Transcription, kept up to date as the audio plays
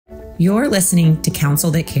You're listening to Counsel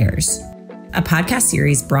That Cares, a podcast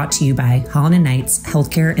series brought to you by Holland & Knight's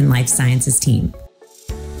Healthcare and Life Sciences team.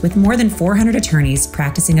 With more than 400 attorneys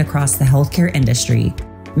practicing across the healthcare industry,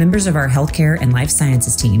 members of our Healthcare and Life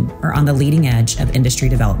Sciences team are on the leading edge of industry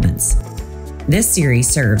developments. This series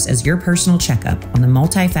serves as your personal checkup on the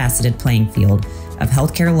multifaceted playing field of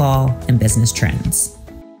healthcare law and business trends.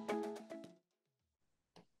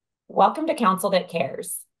 Welcome to Counsel That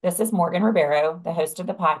Cares. This is Morgan Ribeiro, the host of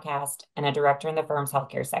the podcast and a director in the firm's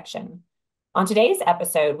healthcare section. On today's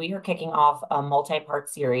episode, we are kicking off a multi-part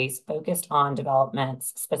series focused on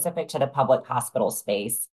developments specific to the public hospital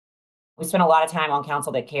space. We spent a lot of time on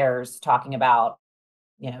Counsel That Cares talking about,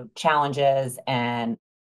 challenges and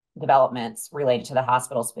developments related to the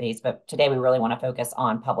hospital space, but today we really want to focus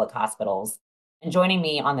on public hospitals. And joining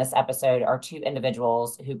me on this episode are two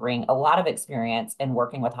individuals who bring a lot of experience in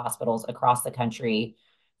working with hospitals across the country.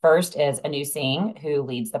 First is Anu Singh, who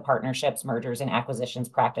leads the partnerships, mergers, and acquisitions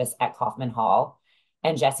practice at Kaufman Hall,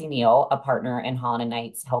 and Jesse Neal, a partner in Holland &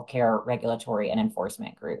 Knight's Healthcare Regulatory and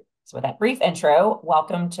Enforcement Group. So with that brief intro,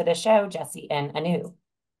 welcome to the show, Jesse and Anu.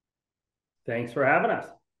 Thanks for having us.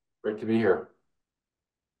 Great to be here.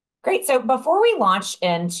 Great. So before we launch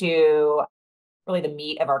into really the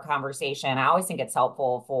meat of our conversation, I always think it's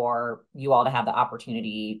helpful for you all to have the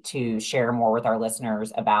opportunity to share more with our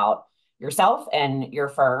listeners about yourself and your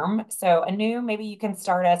firm. So Anu, maybe you can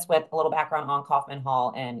start us with a little background on Kaufman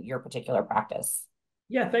Hall and your particular practice.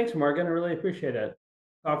 Yeah, thanks, Morgan. I really appreciate it.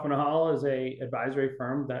 Kaufman Hall is an advisory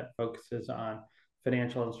firm that focuses on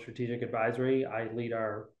financial and strategic advisory. I lead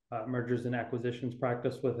our mergers and acquisitions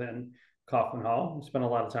practice within Kaufman Hall. We spend a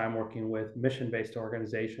lot of time working with mission-based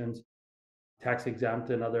organizations,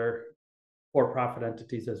 tax-exempt and other for-profit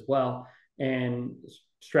entities as well, and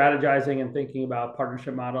strategizing and thinking about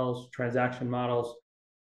partnership models, transaction models,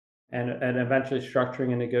 and eventually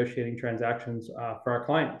structuring and negotiating transactions for our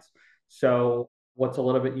clients. So what's a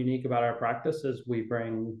little bit unique about our practice is we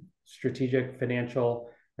bring strategic,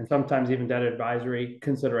 financial, and sometimes even debt advisory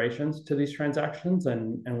considerations to these transactions.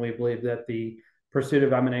 And we believe that the pursuit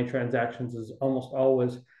of M&A transactions is almost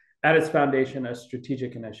always at its foundation a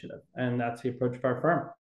strategic initiative. And that's the approach of our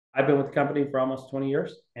firm. I've been with the company for almost 20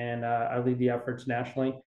 years, and I lead the efforts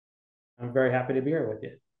nationally. I'm very happy to be here with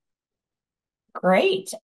you.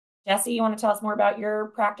 Great. Jesse, you want to tell us more about your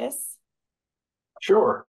practice?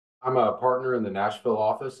 Sure. I'm a partner in the Nashville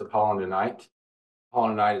office of Holland & Knight.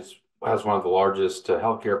 Holland & Knight has one of the largest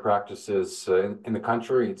healthcare practices in the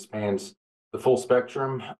country. It spans the full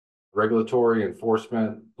spectrum: regulatory,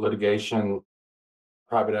 enforcement, litigation,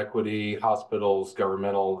 private equity, hospitals,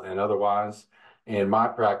 governmental, and otherwise. And my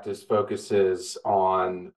practice focuses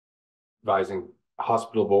on advising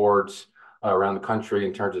hospital boards around the country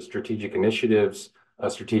in terms of strategic initiatives,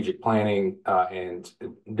 strategic planning, and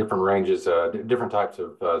different ranges, different types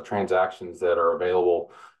of transactions that are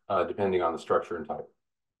available depending on the structure and type.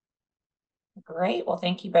 Great. Well,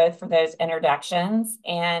 thank you both for those introductions.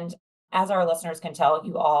 And as our listeners can tell,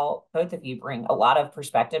 both of you bring a lot of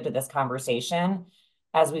perspective to this conversation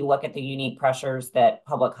as we look at the unique pressures that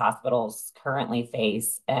public hospitals currently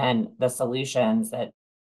face and the solutions that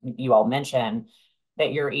you all mentioned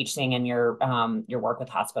that you're each seeing in your work with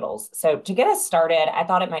hospitals. So to get us started, I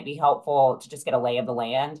thought it might be helpful to just get a lay of the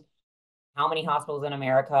land. How many hospitals in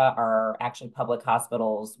America are actually public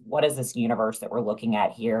hospitals? What is this universe that we're looking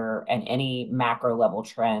at here? And any macro level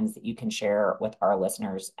trends that you can share with our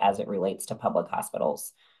listeners as it relates to public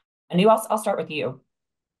hospitals? Anu, I'll start with you.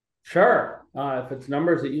 Sure. If it's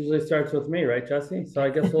numbers, it usually starts with me, right, Jesse? So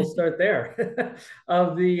I guess we'll start there.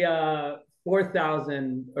 Of the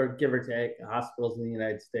 4,000 or give or take hospitals in the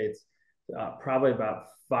United States, probably about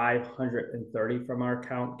 530 from our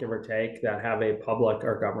count, give or take, that have a public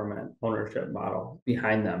or government ownership model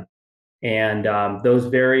behind them. And those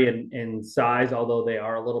vary in size, although they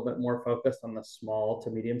are a little bit more focused on the small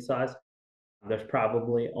to medium size. There's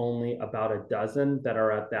probably only about a dozen that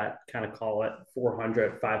are at that kind of, call it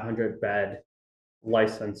 400, 500 bed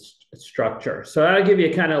licensed structure. So that'll give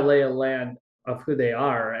you a kind of lay of land of who they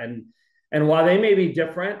are. And while they may be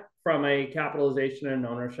different from a capitalization and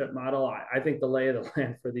ownership model, I think the lay of the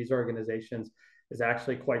land for these organizations is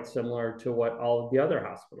actually quite similar to what all of the other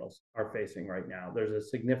hospitals are facing right now. There's a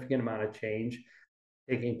significant amount of change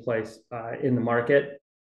taking place in the market.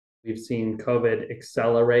 We've seen COVID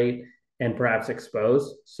accelerate and perhaps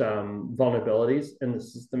expose some vulnerabilities in the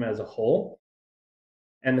system as a whole.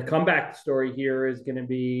 And the comeback story here is going to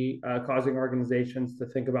be causing organizations to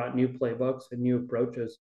think about new playbooks and new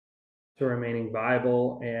approaches to remaining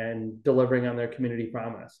viable and delivering on their community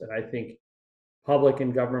promise. And I think public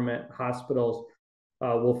and government hospitals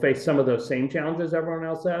will face some of those same challenges everyone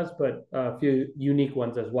else has, but a few unique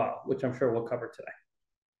ones as well, which I'm sure we'll cover today.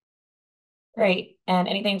 Great. And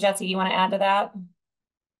anything, Jesse, you want to add to that?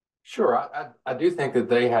 Sure. I do think that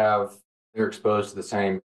they're exposed to the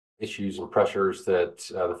same issues and pressures that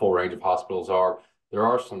the full range of hospitals are. There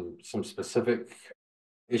are some specific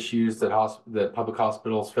issues that public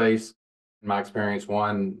hospitals face. In my experience,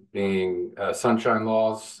 one being sunshine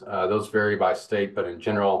laws. Those vary by state, but in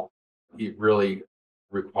general, it really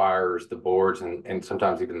requires the boards and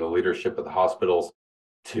sometimes even the leadership of the hospitals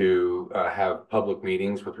to have public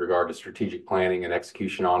meetings with regard to strategic planning and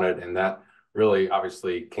execution on it. And that really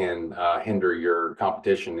obviously can hinder your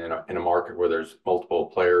competition in a market where there's multiple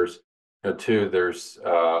players. Two, there's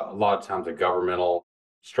a lot of times a governmental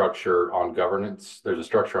structure on governance. There's a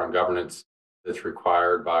structure on governance that's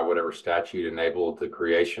required by whatever statute enabled the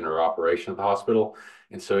creation or operation of the hospital.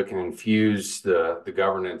 And so it can infuse the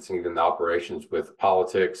governance and even the operations with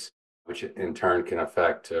politics, which in turn can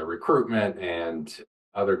affect recruitment and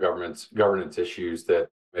other governance issues that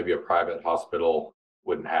maybe a private hospital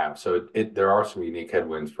wouldn't have. So there are some unique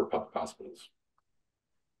headwinds for public hospitals.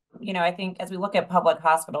 I think as we look at public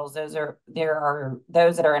hospitals, there are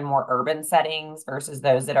those that are in more urban settings versus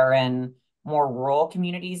those that are in more rural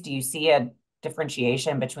communities. Do you see a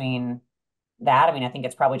differentiation between that? I mean, I think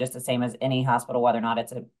it's probably just the same as any hospital, whether or not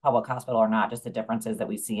it's a public hospital or not, just the differences that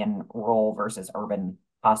we see in rural versus urban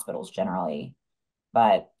hospitals generally.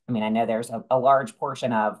 But I mean, I know there's a large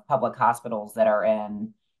portion of public hospitals that are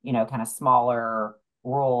in, kind of smaller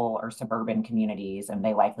rural or suburban communities, and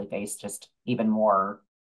they likely face just even more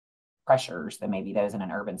pressures than maybe those in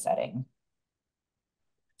an urban setting.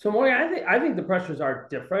 So Morgan, I think the pressures are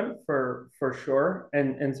different for sure,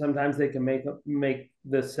 and sometimes they can make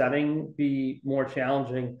the setting be more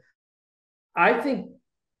challenging. I think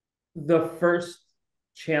the first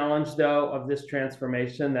challenge, though, of this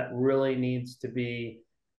transformation that really needs to be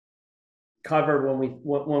covered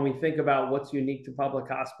when we think about what's unique to public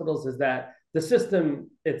hospitals is that the system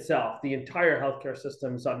itself, the entire healthcare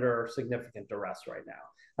system, is under significant duress right now.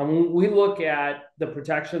 And when we look at the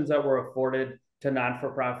protections that were afforded to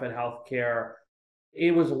non-for-profit healthcare,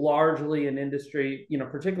 it was largely an industry,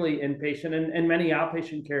 particularly inpatient and many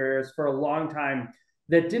outpatient carriers for a long time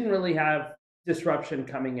that didn't really have disruption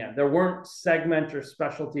coming in. There weren't segment or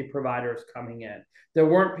specialty providers coming in. There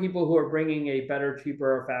weren't people who are bringing a better,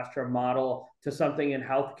 cheaper, or faster model to something in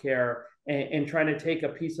healthcare and trying to take a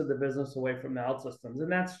piece of the business away from the health systems.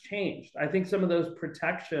 And that's changed. I think some of those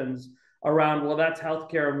protections around, well, that's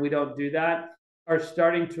healthcare and we don't do that, are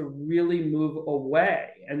starting to really move away.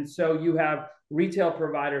 And so you have retail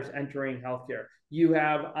providers entering healthcare. You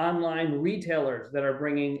have online retailers that are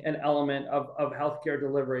bringing an element of healthcare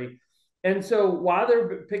delivery. And so while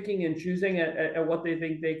they're picking and choosing at what they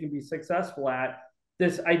think they can be successful at,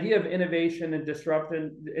 this idea of innovation and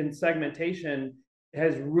disruption and segmentation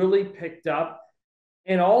has really picked up.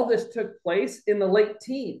 And all this took place in the late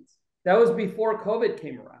teens. That was before COVID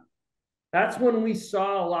came around. That's when we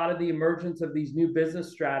saw a lot of the emergence of these new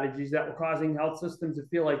business strategies that were causing health systems to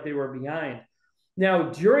feel like they were behind. Now,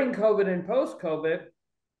 during COVID and post-COVID,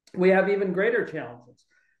 we have even greater challenges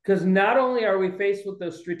because not only are we faced with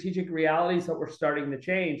those strategic realities that we're starting to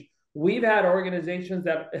change, we've had organizations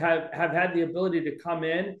that have had the ability to come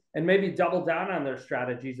in and maybe double down on their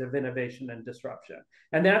strategies of innovation and disruption.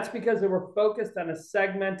 And that's because they were focused on a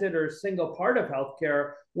segmented or single part of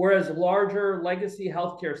healthcare, whereas larger legacy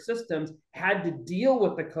healthcare systems had to deal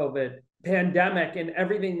with the COVID pandemic and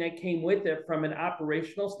everything that came with it from an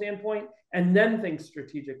operational standpoint, and then think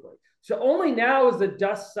strategically. So only now is the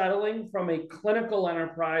dust settling from a clinical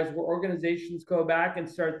enterprise where organizations go back and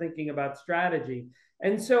start thinking about strategy.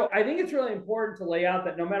 And so I think it's really important to lay out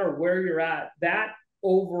that no matter where you're at, that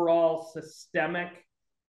overall systemic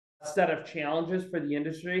set of challenges for the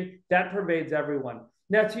industry, that pervades everyone.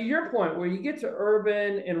 Now, to your point, where you get to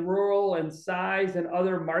urban and rural and size and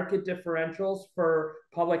other market differentials for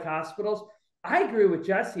public hospitals, I agree with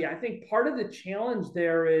Jesse. I think part of the challenge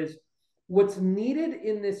there is what's needed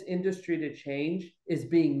in this industry to change is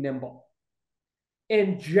being nimble.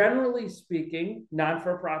 And generally speaking,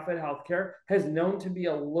 non-for-profit healthcare has known to be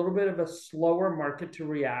a little bit of a slower market to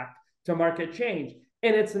react to market change.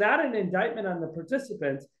 And it's not an indictment on the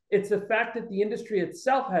participants. It's the fact that the industry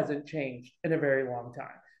itself hasn't changed in a very long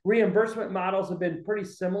time. Reimbursement models have been pretty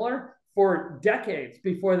similar for decades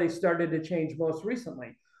before they started to change most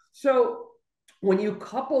recently. So when you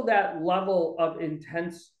couple that level of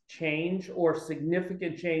intense change or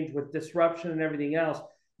significant change with disruption and everything else,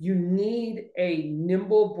 you need a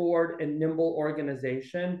nimble board and nimble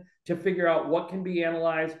organization to figure out what can be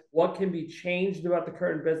analyzed, what can be changed about the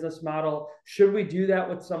current business model. Should we do that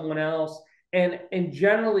with someone else? And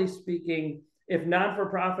generally speaking, if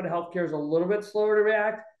non-for-profit healthcare is a little bit slower to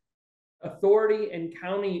react, authority and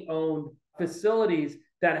county-owned facilities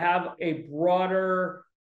that have a broader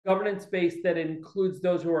governance base that includes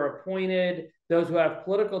those who are appointed, those who have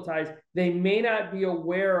political ties, they may not be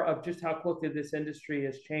aware of just how quickly this industry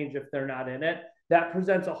has changed if they're not in it. That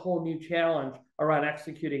presents a whole new challenge around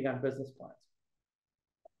executing on business plans.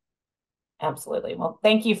 Absolutely. Well,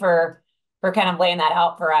 thank you for kind of laying that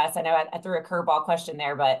out for us. I know I threw a curveball question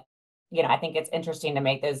there, but I think it's interesting to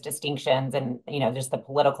make those distinctions, and just the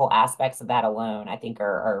political aspects of that alone, I think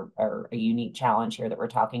are a unique challenge here that we're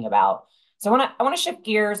talking about. So I want to shift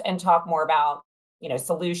gears and talk more about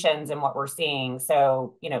solutions and what we're seeing.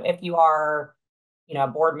 So if you are a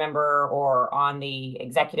board member or on the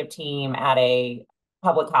executive team at a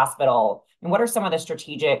public hospital, and what are some of the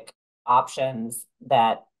strategic options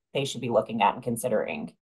that they should be looking at and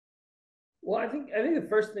considering? Well, I think the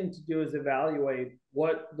first thing to do is evaluate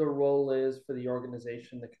what the role is for the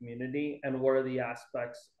organization, the community, and what are the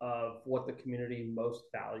aspects of what the community most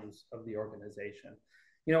values of the organization.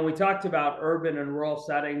 We talked about urban and rural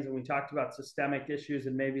settings, and we talked about systemic issues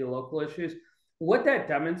and maybe local issues. What that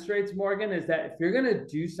demonstrates, Morgan, is that if you're going to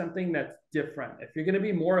do something that's different, if you're going to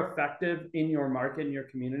be more effective in your market, in your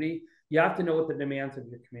community, you have to know what the demands of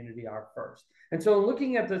your community are first. And so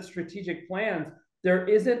looking at the strategic plans, there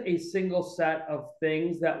isn't a single set of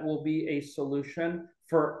things that will be a solution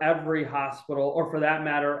for every hospital, or for that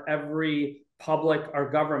matter, every public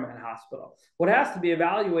or government hospital. What has to be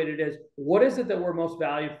evaluated is, what is it that we're most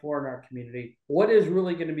valued for in our community? What is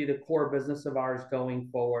really going to be the core business of ours going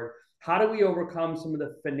forward? How do we overcome some of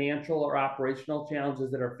the financial or operational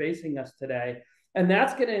challenges that are facing us today? And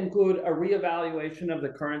that's going to include a reevaluation of the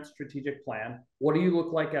current strategic plan. What do you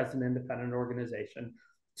look like as an independent organization?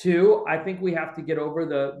 Two, I think we have to get over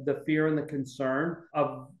the fear and the concern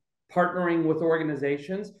of partnering with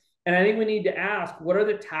organizations. And I think we need to ask, what are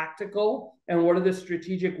the tactical and what are the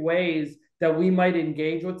strategic ways that we might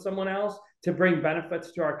engage with someone else to bring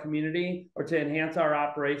benefits to our community or to enhance our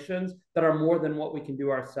operations that are more than what we can do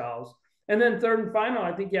ourselves? And then third and final,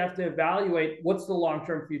 I think you have to evaluate, what's the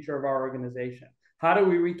long-term future of our organization? How do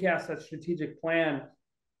we recast that strategic plan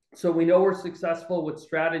so we know we're successful with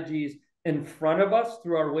strategies in front of us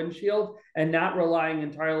through our windshield, and not relying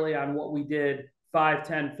entirely on what we did 5,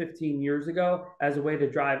 10, 15 years ago as a way to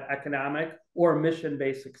drive economic or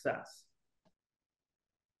mission-based success?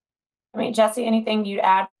 I mean, Jesse, anything you'd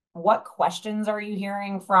add? What questions are you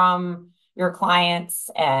hearing from your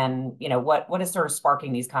clients, and what is sort of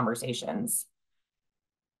sparking these conversations?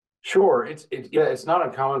 Sure. It's not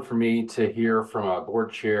uncommon for me to hear from a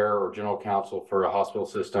board chair or general counsel for a hospital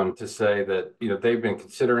system to say that they've been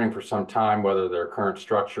considering for some time whether their current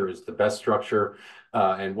structure is the best structure,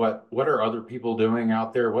 and what are other people doing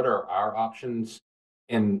out there? What are our options?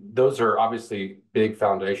 And those are obviously big,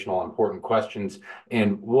 foundational, important questions.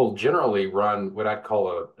 And we'll generally run what I'd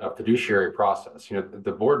call a fiduciary process.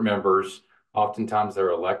 The board members, oftentimes they're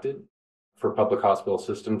elected for public hospital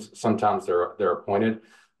systems. Sometimes they're appointed,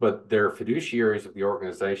 but they're fiduciaries of the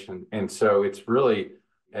organization. And so it's really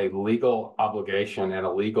a legal obligation and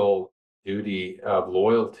a legal duty of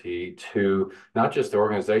loyalty to not just the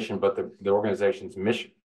organization, but the organization's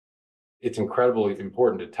mission. It's incredibly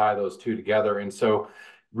important to tie those two together. And so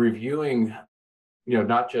reviewing,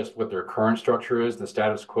 not just what their current structure is, the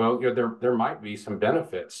status quo, there might be some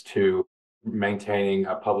benefits to maintaining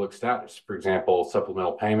a public status, for example,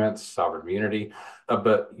 supplemental payments, sovereign immunity,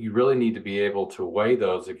 but you really need to be able to weigh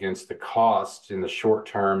those against the costs in the short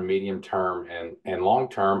term, medium term, and long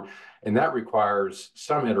term. And that requires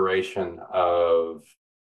some iteration of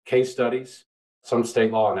case studies, some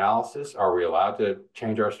state law analysis. Are we allowed to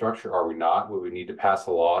change our structure? Are we not? Would we need to pass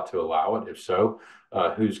a law to allow it? If so,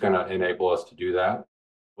 who's going to enable us to do that?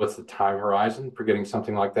 What's the time horizon for getting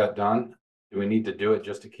something like that done? Do we need to do it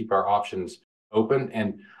just to keep our options open?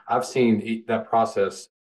 And I've seen that process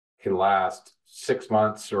can last 6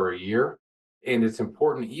 months or a year. And it's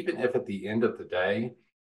important, even if at the end of the day,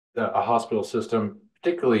 a hospital system,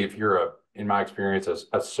 particularly if you're in my experience,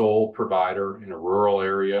 a sole provider in a rural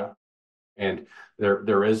area, and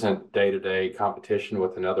there isn't day-to-day competition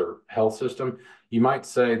with another health system, you might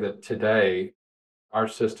say that today, our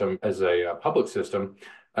system as a public system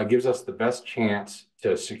gives us the best chance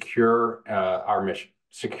to secure our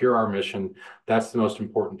mission. That's the most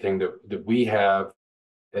important thing that we have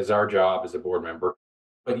as our job as a board member.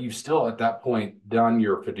 but you've still at that point done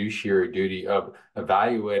your fiduciary duty of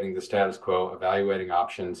evaluating the status quo, evaluating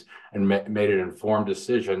options, and made an informed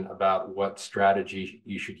decision about what strategy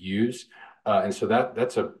you should use. And so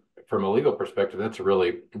that's from a legal perspective, that's a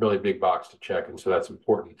really big box to check. And so that's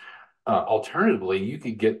important. Alternatively, you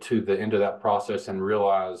could get to the end of that process and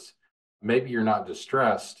realize maybe you're not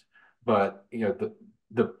distressed, but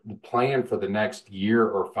the plan for the next year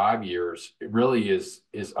or 5 years, it really is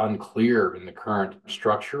unclear in the current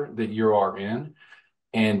structure that you are in.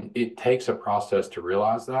 And it takes a process to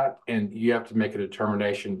realize that. And you have to make a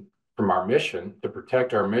determination from our mission to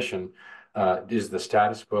protect our mission. Is the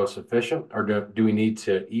status quo sufficient, or do we need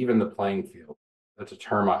to even the playing field? That's a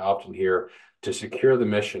term I often hear. To secure the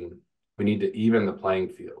mission, we need to even the playing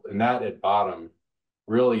field. And that at bottom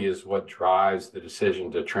really is what drives the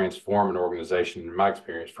decision to transform an organization, in my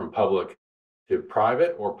experience, from public to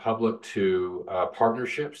private or public to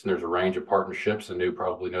partnerships. And there's a range of partnerships, and Anu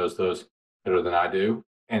probably knows those better than I do.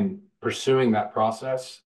 And pursuing that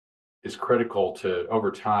process is critical to,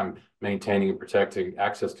 over time, maintaining and protecting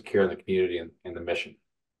access to care in the community and the mission.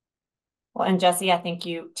 Well, and Jesse, I think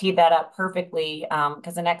you teed that up perfectly,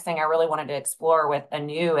 because the next thing I really wanted to explore with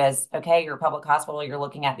Anu is, okay, you're a public hospital, you're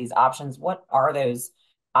looking at these options. What are those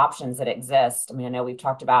options that exist? I mean, I know we've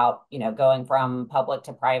talked about, going from public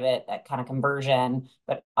to private, that kind of conversion,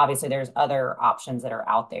 but obviously there's other options that are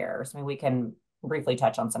out there. So we can briefly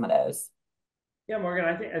touch on some of those. Yeah, Morgan,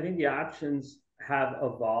 I think the options have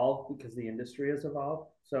evolved because the industry has evolved.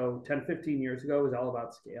 So 10, 15 years ago, it was all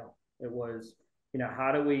about scale. It was,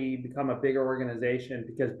 how do we become a bigger organization?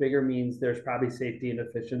 Because bigger means there's probably safety and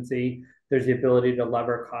efficiency. There's the ability to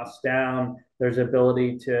lever costs down. There's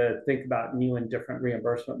ability to think about new and different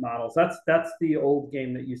reimbursement models. That's the old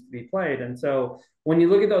game that used to be played. And so when you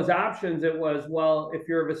look at those options, it was, well, if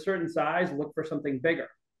you're of a certain size, look for something bigger.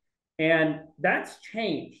 And that's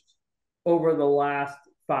changed over the last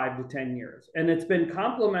 5 to 10 years. And it's been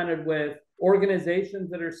complemented with organizations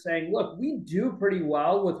that are saying, look, we do pretty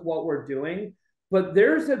well with what we're doing, but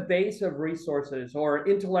there's a base of resources or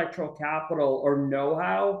intellectual capital or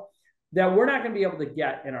know-how that we're not going to be able to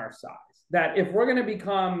get in our size. That if we're going to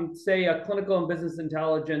become, say, a clinical and business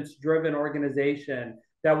intelligence driven organization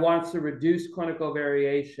that wants to reduce clinical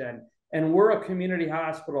variation, and we're a community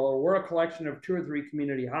hospital or we're a collection of 2 or 3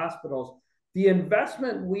 community hospitals, the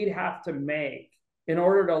investment we'd have to make in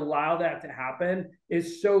order to allow that to happen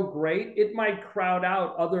is so great, it might crowd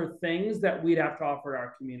out other things that we'd have to offer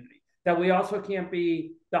our community. That we also can't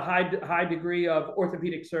be the high degree of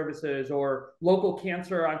orthopedic services or local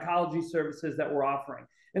cancer oncology services that we're offering.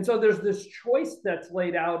 And so there's this choice that's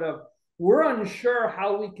laid out of, we're unsure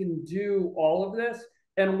how we can do all of this,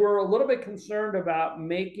 and we're a little bit concerned about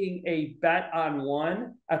making a bet on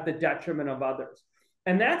one at the detriment of others.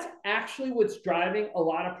 And that's actually what's driving a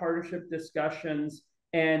lot of partnership discussions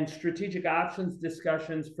and strategic options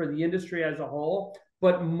discussions for the industry as a whole,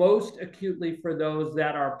 but most acutely for those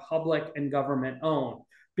that are public and government owned,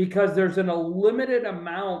 because there's a limited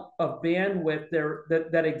amount of bandwidth there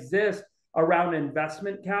that exists around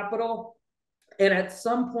investment capital. And at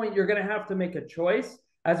some point, you're going to have to make a choice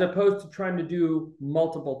as opposed to trying to do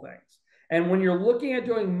multiple things. And when you're looking at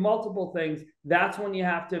doing multiple things, that's when you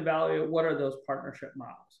have to evaluate what are those partnership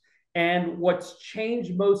models. And what's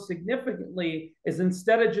changed most significantly is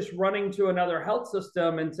instead of just running to another health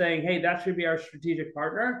system and saying, hey, that should be our strategic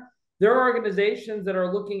partner, there are organizations that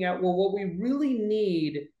are looking at, well, what we really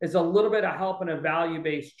need is a little bit of help in a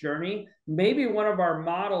value-based journey. Maybe one of our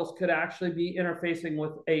models could actually be interfacing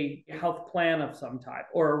with a health plan of some type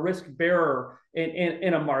or a risk bearer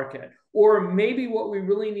in a market. Or maybe what we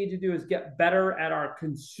really need to do is get better at our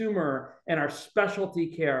consumer and our specialty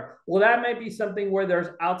care. Well, that might be something where there's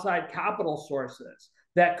outside capital sources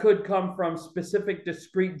that could come from specific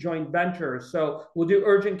discrete joint ventures. So we'll do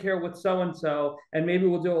urgent care with so-and-so, and maybe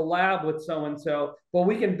we'll do a lab with so-and-so, but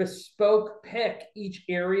we can bespoke pick each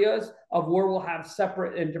areas of where we'll have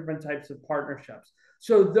separate and different types of partnerships.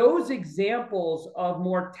 So those examples of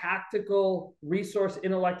more tactical resource,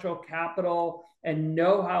 intellectual capital, and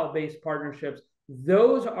know-how based partnerships,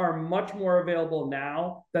 those are much more available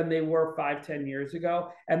now than they were 5, 10 years ago.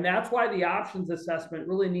 And that's why the options assessment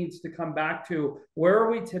really needs to come back to, where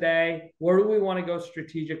are we today? Where do we want to go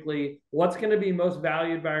strategically? What's going to be most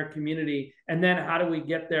valued by our community? And then how do we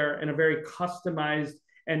get there in a very customized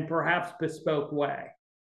and perhaps bespoke way?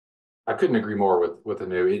 I couldn't agree more with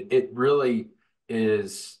Anu. It really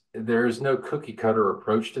is, there's no cookie cutter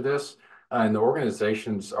approach to this. And the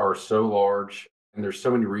organizations are so large, and there's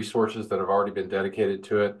so many resources that have already been dedicated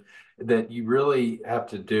to it, that you really have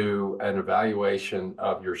to do an evaluation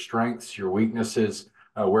of your strengths, your weaknesses,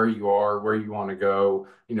 where you are, where you want to go,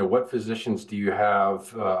 what physicians do you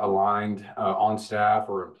have aligned on staff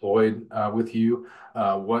or employed with you?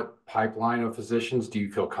 What pipeline of physicians do you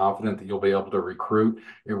feel confident that you'll be able to recruit?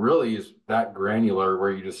 It really is that granular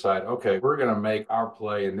where you decide, okay, we're going to make our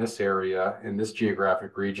play in this area, in this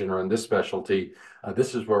geographic region, or in this specialty.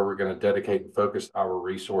 This is where we're going to dedicate and focus our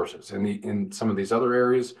resources. In some of these other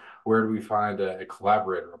areas, where do we find a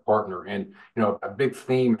collaborator, a partner? And a big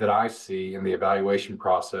theme that I see in the evaluation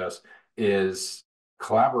process is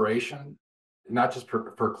collaboration, not just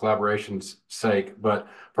for collaboration's sake, but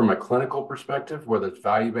from a clinical perspective, whether it's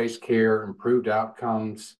value-based care, improved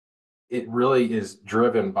outcomes. It really is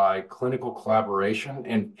driven by clinical collaboration,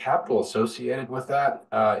 and capital associated with that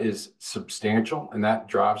is substantial, and that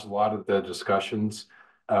drives a lot of the discussions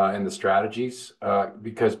and the strategies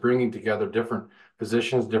because bringing together different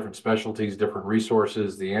physicians, different specialties, different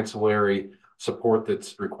resources, the ancillary support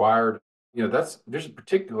that's required. There's a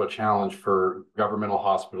particular challenge for governmental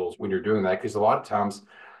hospitals when you're doing that, because a lot of times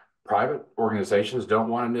private organizations don't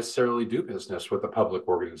want to necessarily do business with a public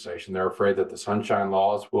organization. They're afraid that the sunshine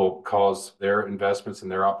laws will cause their investments and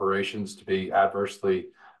their operations to be adversely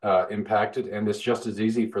impacted. And it's just as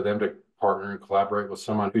easy for them to partner and collaborate with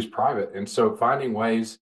someone who's private. And so finding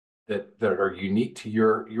ways that are unique to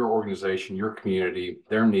your organization, your community,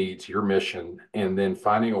 their needs, your mission, and then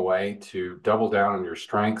finding a way to double down on your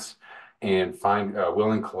strengths and find a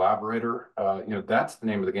willing collaborator. That's the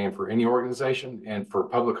name of the game for any organization. And for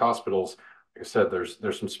public hospitals, like I said, there's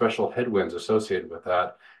some special headwinds associated with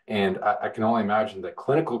that. And I can only imagine that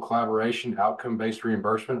clinical collaboration, outcome-based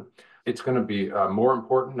reimbursement, it's going to be more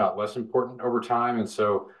important, not less important over time. And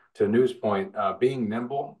so to Anu's point, being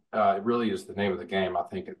nimble, it really is the name of the game, I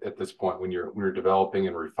think, at this point when you're developing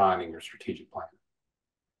and refining your strategic plan.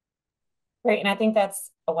 Great. And I think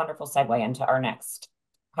that's a wonderful segue into our next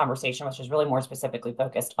conversation, which is really more specifically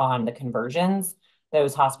focused on the conversions,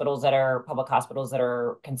 those hospitals that are public hospitals that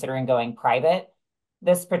are considering going private.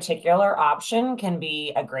 This particular option can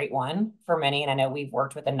be a great one for many. And I know we've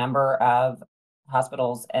worked with a number of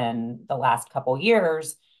hospitals in the last couple of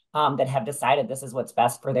years that have decided this is what's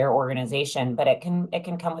best for their organization, but it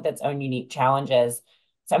can come with its own unique challenges.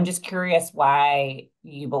 So I'm just curious why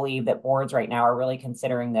you believe that boards right now are really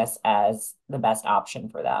considering this as the best option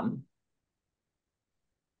for them.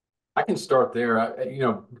 I can start there.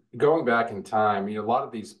 Going back in time, a lot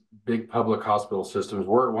of these big public hospital systems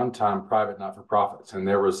were at one time private not-for-profits, and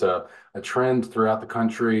there was a trend throughout the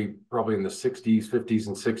country, probably in the 60s, 50s,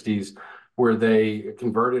 and 60s, where they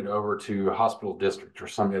converted over to hospital district or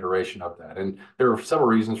some iteration of that. And there were several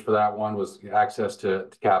reasons for that. One was access to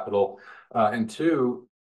capital, and two,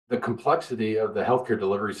 the complexity of the healthcare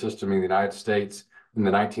delivery system in the United States in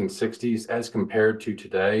the 1960s as compared to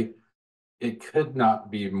today. It could not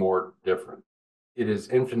be more different. It is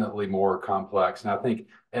infinitely more complex. And I think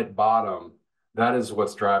at bottom, that is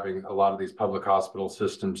what's driving a lot of these public hospital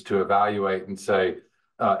systems to evaluate and say,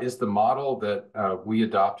 is the model that we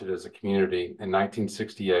adopted as a community in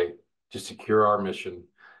 1968 to secure our mission,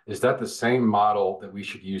 is that the same model that we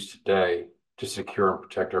should use today to secure and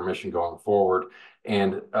protect our mission going forward?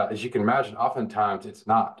 And as you can imagine, oftentimes it's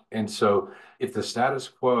not. And so if the status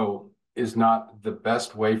quo is not the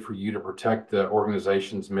best way for you to protect the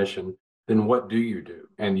organization's mission, then what do you do?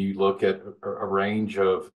 And you look at a range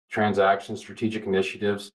of transactions, strategic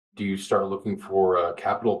initiatives. Do you start looking for a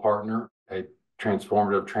capital partner, a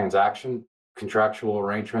transformative transaction, contractual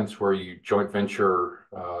arrangements where you try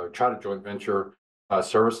to joint venture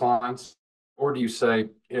service lines? Or do you say,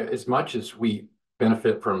 as much as we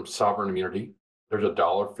benefit from sovereign immunity, there's a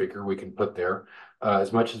dollar figure we can put there,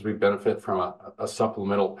 as much as we benefit from a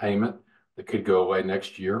supplemental payment that could go away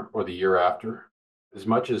next year or the year after, as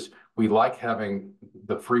much as we like having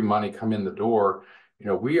the free money come in the door,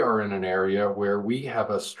 we are in an area where we have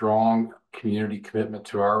a strong community commitment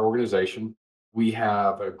to our organization. We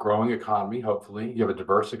have a growing economy, hopefully. You have a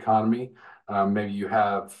diverse economy. Maybe you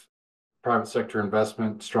have private sector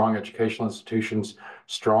investment, strong educational institutions,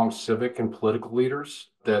 strong civic and political leaders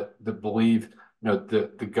that believe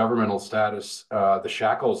the governmental status, the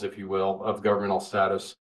shackles, if you will, of governmental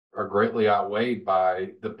status are greatly outweighed by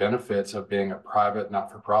the benefits of being a private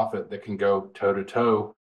not-for-profit that can go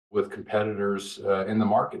toe-to-toe with competitors in the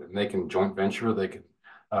market. And they can joint venture, they can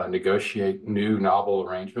negotiate new novel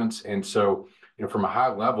arrangements. And so, from a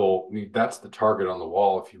high level, that's the target on the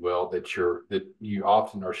wall, if you will, that you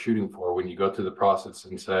often are shooting for when you go through the process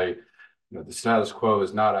and say, the status quo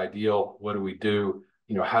is not ideal. What do we do?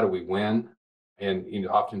 How do we win? And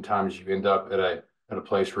oftentimes you end up at a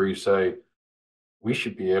place where you say, we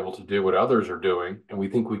should be able to do what others are doing, and we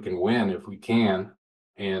think we can win if we can.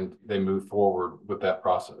 and they move forward with that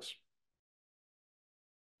process.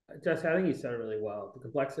 Jesse, I think you said it really well. The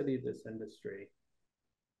complexity of this industry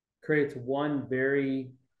creates one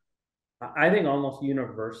very, I think, almost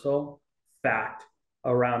universal fact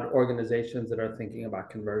around organizations that are thinking about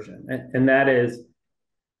conversion. And that is,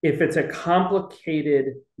 if it's a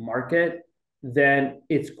complicated market, then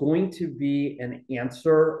it's going to be an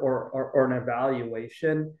answer or an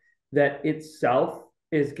evaluation that itself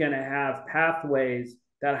is going to have pathways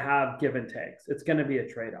that have give and takes. It's going to be a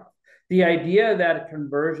trade-off. The idea that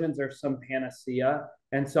conversions are some panacea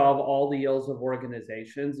and solve all the ills of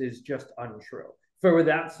organizations is just untrue. If it were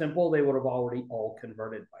that simple, they would have already all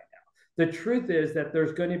converted by now. The truth is that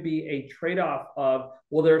there's going to be a trade-off of,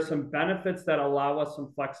 well, there are some benefits that allow us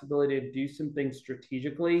some flexibility to do some things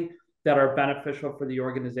strategically that are beneficial for the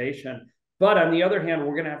organization. But on the other hand,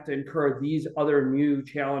 we're going to have to incur these other new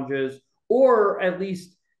challenges, or at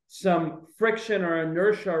least some friction or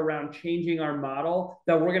inertia around changing our model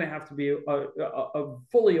that we're going to have to be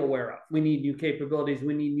fully aware of. We need new capabilities.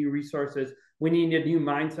 We need new resources. We need a new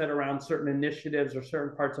mindset around certain initiatives or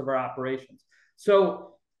certain parts of our operations.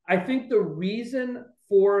 So I think the reason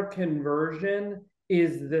for conversion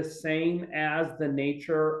is the same as the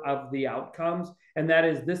nature of the outcomes. And that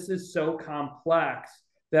is, this is so complex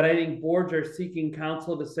that I think boards are seeking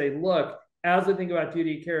counsel to say, look, as I think about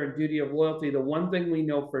duty of care and duty of loyalty, the one thing we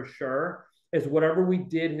know for sure is whatever we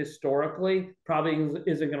did historically probably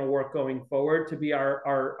isn't going to work going forward to be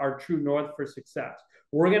our true north for success.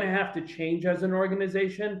 We're going to have to change as an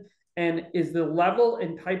organization. And is the level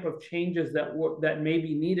and type of changes that may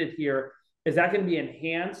be needed here, is that going to be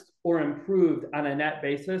enhanced or improved on a net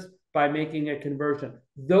basis by making a conversion?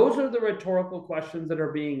 Those are the rhetorical questions that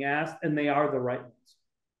are being asked, and they are the right ones.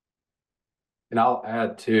 And I'll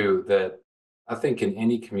add too that I think in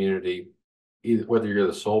any community, whether you're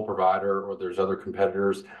the sole provider or there's other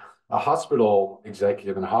competitors, a hospital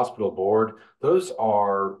executive and a hospital board, those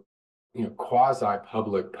are,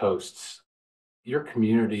 quasi-public posts. Your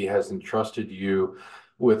community has entrusted you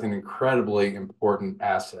with an incredibly important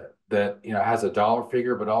asset that, has a dollar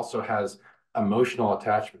figure, but also has emotional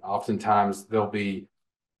attachment. Oftentimes there'll be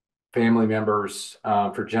family members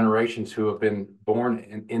for generations who have been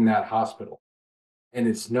born in that hospital. And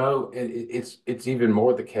it's even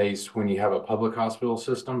more the case when you have a public hospital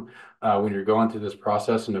system, when you're going through this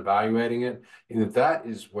process and evaluating it, and that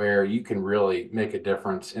is where you can really make a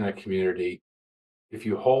difference in a community. If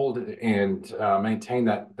you hold and maintain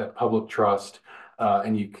that public trust,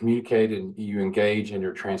 and you communicate and you engage and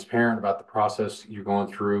you're transparent about the process you're going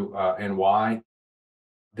through and why,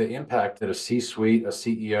 the impact that a C-suite, a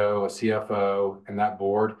CEO, a CFO, and that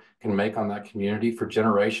board can make on that community for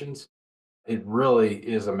generations, it really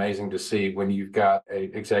is amazing to see when you've got an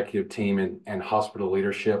executive team and hospital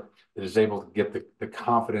leadership that is able to get the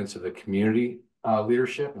confidence of the community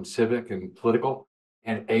leadership and civic and political,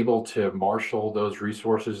 and able to marshal those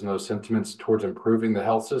resources and those sentiments towards improving the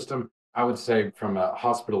health system. I would say from a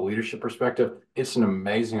hospital leadership perspective, it's an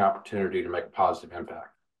amazing opportunity to make a positive impact.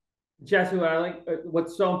 Jesse,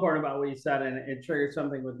 what's so important about what you said, and it triggered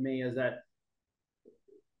something with me, is that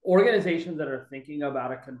organizations that are thinking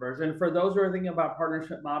about a conversion, for those who are thinking about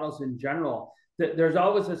partnership models in general, there's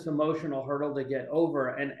always this emotional hurdle to get over.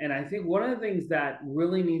 And I think one of the things that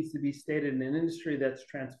really needs to be stated in an industry that's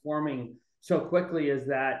transforming so quickly is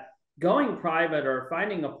that going private or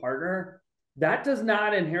finding a partner, that does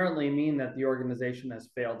not inherently mean that the organization has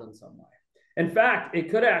failed in some way. In fact, it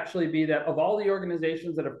could actually be that of all the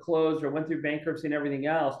organizations that have closed or went through bankruptcy and everything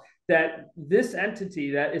else, that this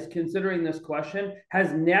entity that is considering this question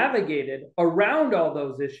has navigated around all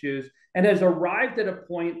those issues and has arrived at a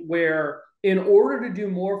point where, in order to do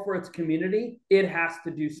more for its community, it has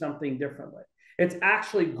to do something differently. It's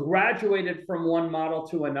actually graduated from one model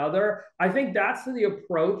to another. I think that's the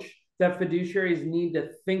approach that fiduciaries need to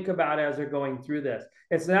think about as they're going through this.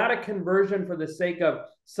 It's not a conversion for the sake of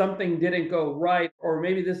something didn't go right, or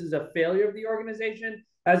maybe this is a failure of the organization,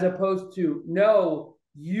 as opposed to, no,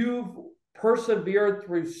 you've persevered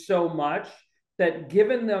through so much that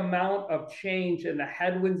given the amount of change and the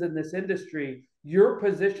headwinds in this industry, you're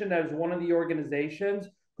positioned as one of the organizations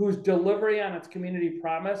whose delivery on its community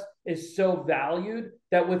promise is so valued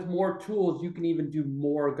that with more tools, you can even do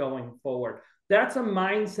more going forward. That's a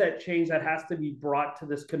mindset change that has to be brought to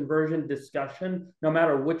this conversion discussion, no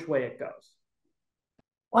matter which way it goes.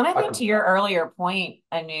 Well, and I think to your earlier point,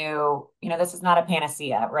 Anu, this is not a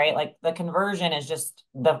panacea, right? Like the conversion is just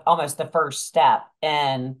almost the first step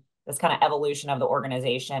in this kind of evolution of the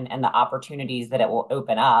organization and the opportunities that it will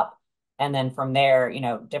open up. And then from there,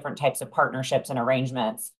 different types of partnerships and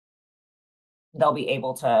arrangements they'll be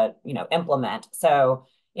able to, implement. So,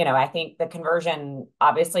 I think the conversion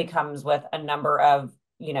obviously comes with a number of,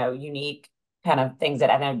 unique kind of things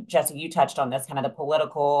that I know, Jesse, you touched on this, kind of the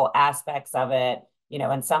political aspects of it.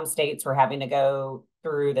 In some states, we're having to go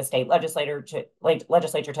through the state legislature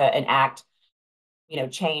to enact,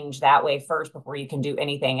 change that way first before you can do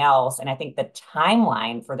anything else. And I think the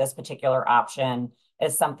timeline for this particular option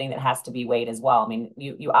is something that has to be weighed as well. I mean,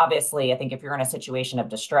 you obviously, I think if you're in a situation of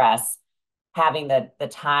distress, having the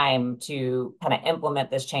time to kind of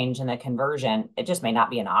implement this change in the conversion, it just may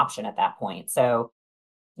not be an option at that point. So,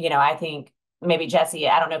 I think maybe Jesse,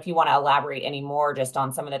 I don't know if you want to elaborate any more just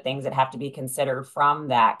on some of the things that have to be considered from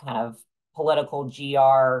that kind of political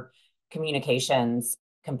GR communications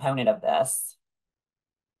component of this.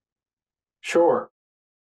 Sure.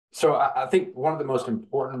 So I think one of the most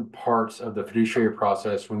important parts of the fiduciary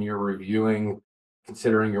process when you're reviewing,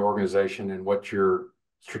 considering your organization and what your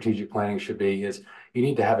strategic planning should be is you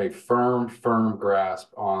need to have a firm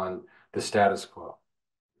grasp on the status quo.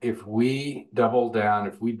 If we double down,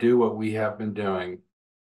 if we do what we have been doing,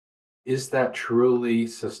 is that truly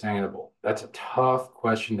sustainable? That's a tough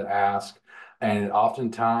question to ask. And it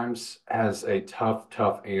oftentimes has a tough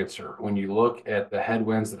answer. When you look at the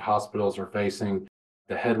headwinds that hospitals are facing,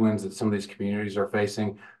 the headwinds that some of these communities are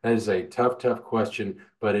facing, that is a tough question,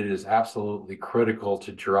 but it is absolutely critical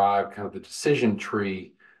to drive kind of the decision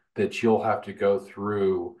tree that you'll have to go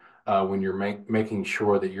through when you're making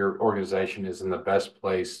sure that your organization is in the best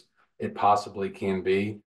place it possibly can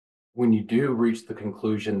be. When you do reach the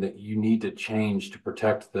conclusion that you need to change to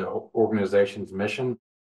protect the organization's mission,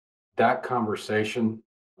 that conversation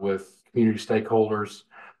with community stakeholders,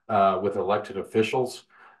 with elected officials,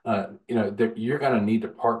 you're going to need to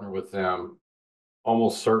partner with them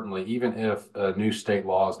almost certainly, even if a new state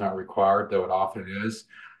law is not required, though it often is.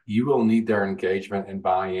 You will need their engagement and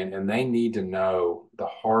buy-in, and they need to know the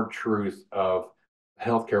hard truth of a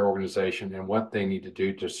healthcare organization and what they need to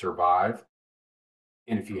do to survive.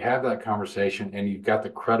 And if you have that conversation and you've got the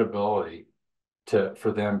credibility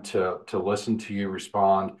for them to listen to you,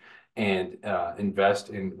 respond, and invest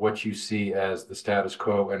in what you see as the status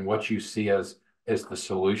quo and what you see as the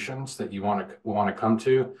solutions that you want to come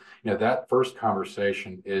to, that first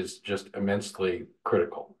conversation is just immensely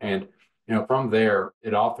critical. And from there,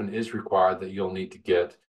 it often is required that you'll need to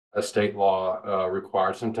get a state law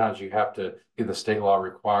required. Sometimes you have to get the state law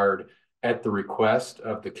required at the request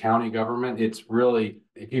of the county government. It's really,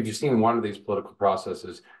 if you've seen one of these political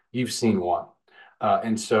processes, you've seen one.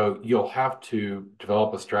 And so you'll have to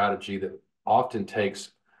develop a strategy that often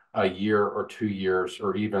takes a year or 2 years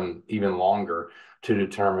or even longer to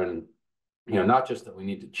determine, not just that we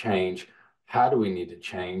need to change, how do we need to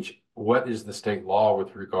change? What is the state law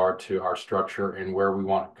with regard to our structure and where we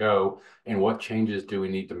want to go? And what changes do we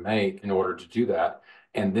need to make in order to do that?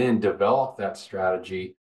 And then develop that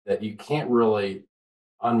strategy that you can't really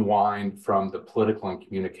unwind from the political and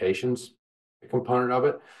communications component of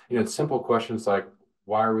it. It's simple questions like,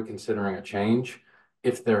 why are we considering a change?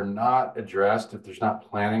 If they're not addressed, if there's not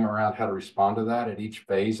planning around how to respond to that at each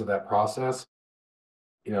phase of that process,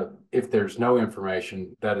 if there's no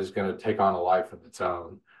information, that is going to take on a life of its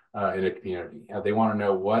own in a community. They want to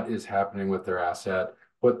know what is happening with their asset,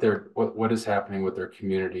 what is happening with their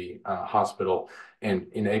community hospital, and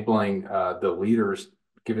enabling the leaders,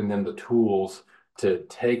 giving them the tools to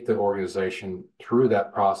take the organization through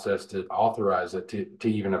that process to authorize it to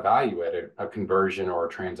even evaluate a conversion or a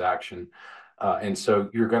transaction. And so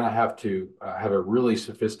you're going to have have a really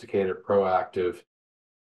sophisticated, proactive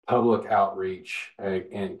public outreach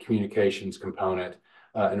and communications component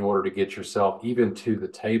in order to get yourself even to the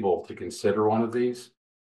table to consider one of these.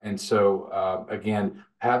 And so, again,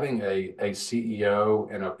 having a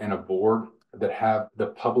CEO and a board that have the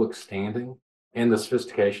public standing and the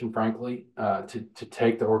sophistication, frankly, to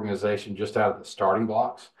take the organization just out of the starting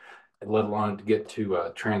blocks, let alone to get to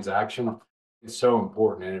a transaction, is so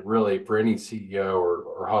important. And it really, for any CEO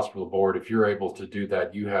or hospital board, if you're able to do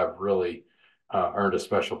that, you have really earned a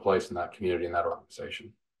special place in that community and that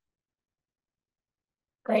organization.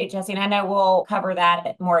 Great, Jesse. And I know we'll cover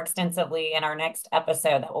that more extensively in our next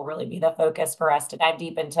episode. That will really be the focus for us to dive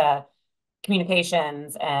deep into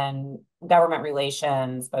communications and government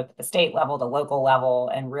relations, both at the state level, the local level,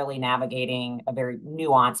 and really navigating a very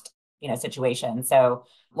nuanced, situation. So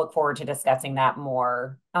look forward to discussing that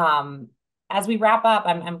more. As we wrap up,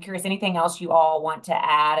 I'm curious, anything else you all want to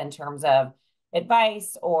add in terms of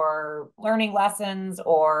advice or learning lessons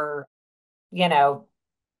or,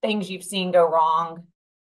 things you've seen go wrong?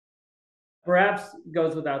 Perhaps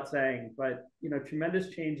goes without saying, but tremendous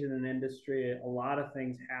change in an industry, a lot of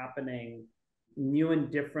things happening new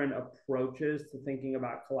and different approaches to thinking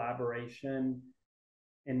about collaboration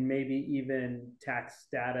and maybe even tax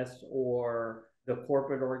status or the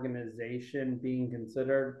corporate organization being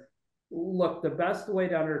considered. Look, the best way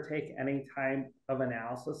to undertake any type of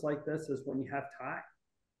analysis like this is when you have time,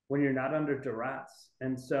 when you're not under duress.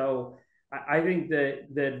 And so I think that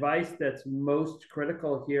the advice that's most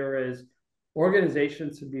critical here is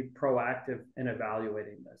organizations should be proactive in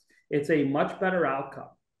evaluating this. It's a much better outcome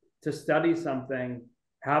to study something,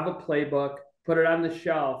 have a playbook, put it on the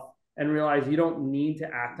shelf, and realize you don't need to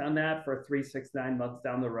act on that for 3, 6, 9 months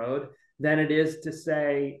down the road, than it is to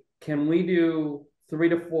say, can we do 3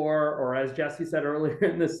 to 4, or as Jesse said earlier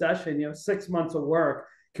in the session, 6 months of work?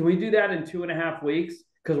 Can we do that in 2.5 weeks?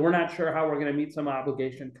 Because we're not sure how we're going to meet some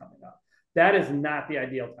obligation coming up. That is not the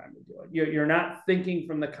ideal time to do it. You're not thinking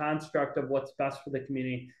from the construct of what's best for the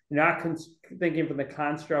community. You're not thinking from the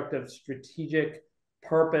construct of strategic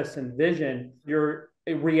purpose and vision. You're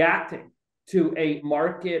reacting to a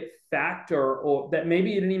market factor or that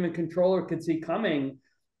maybe you didn't even control or could see coming.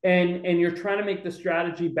 And you're trying to make the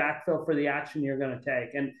strategy backfill for the action you're going to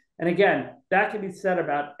take. And again, that can be said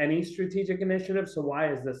about any strategic initiative. So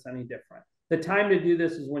why is this any different? The time to do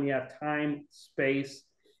this is when you have time, space,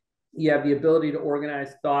 you have the ability to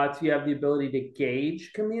organize thoughts, you have the ability to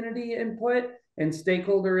gauge community input and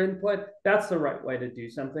stakeholder input. That's the right way to do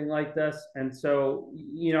something like this. And so,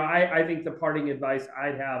 I think the parting advice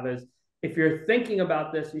I'd have is, if you're thinking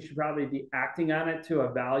about this, you should probably be acting on it to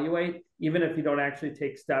evaluate, even if you don't actually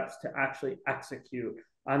take steps to actually execute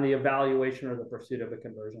on the evaluation or the pursuit of a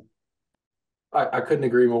conversion. I couldn't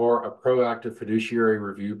agree more. A proactive fiduciary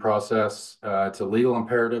review process. It's a legal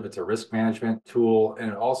imperative. It's a risk management tool. And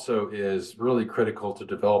it also is really critical to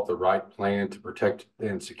develop the right plan to protect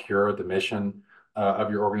and secure the mission of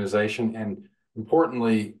your organization. And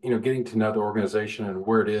importantly, getting to know the organization and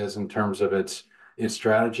where it is in terms of its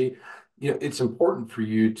strategy. It's important for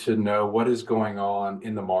you to know what is going on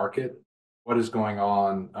in the market, what is going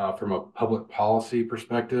on from a public policy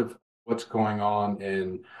perspective, what's going on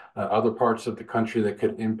in other parts of the country that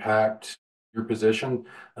could impact your position,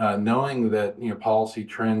 knowing that policy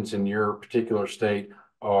trends in your particular state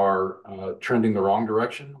are trending the wrong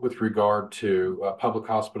direction with regard to public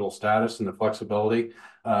hospital status and the flexibility.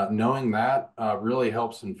 Knowing that really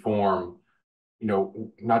helps inform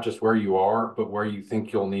not just where you are, but where you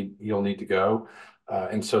think you'll need to go.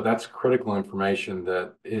 And so that's critical information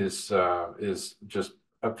that is just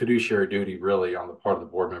a fiduciary duty really on the part of the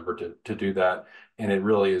board member to do that. And it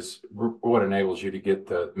really is what enables you to get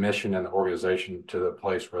the mission and the organization to the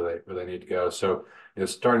place where they need to go. So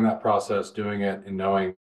starting that process, doing it, and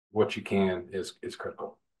knowing what you can is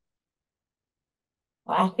critical.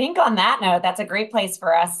 Well, I think on that note, that's a great place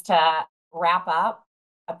for us to wrap up.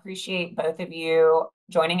 Appreciate both of you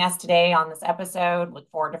joining us today on this episode. Look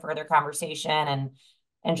forward to further conversation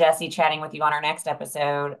and Jesse chatting with you on our next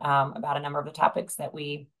episode about a number of the topics that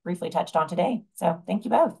we briefly touched on today. So thank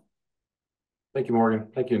you both. Thank you, Morgan.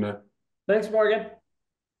 Thank you, Anu. Thanks, Morgan.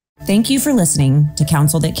 Thank you for listening to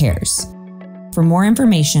Counsel That Cares. For more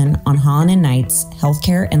information on Holland & Knight's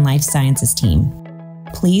Healthcare and Life Sciences team,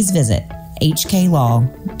 please visit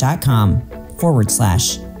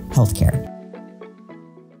hklaw.com/healthcare.